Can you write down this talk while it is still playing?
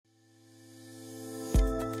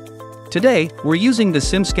Today, we're using the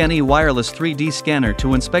SIMSCAN-E wireless 3D scanner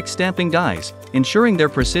to inspect stamping dies, ensuring their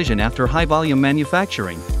precision after high-volume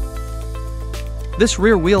manufacturing. This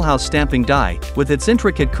rear wheelhouse stamping die, with its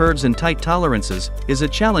intricate curves and tight tolerances, is a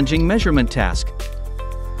challenging measurement task.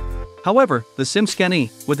 However, the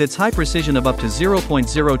SIMSCAN-E, with its high precision of up to 0.020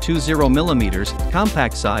 mm,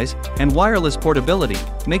 compact size, and wireless portability,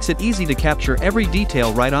 makes it easy to capture every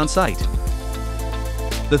detail right on site.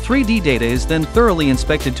 The 3D data is then thoroughly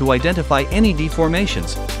inspected to identify any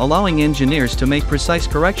deformations, allowing engineers to make precise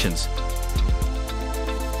corrections.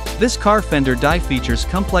 This car fender die features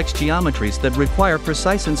complex geometries that require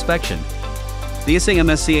precise inspection. The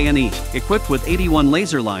SIMSCAN-E, equipped with 81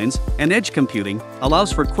 laser lines and edge computing,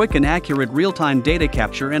 allows for quick and accurate real-time data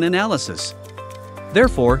capture and analysis.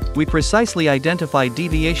 Therefore, we precisely identify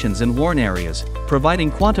deviations and worn areas, providing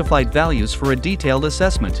quantified values for a detailed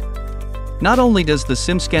assessment. Not only does the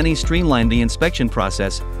SIMSCAN-E streamline the inspection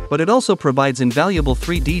process, but it also provides invaluable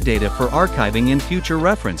 3D data for archiving and future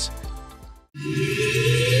reference.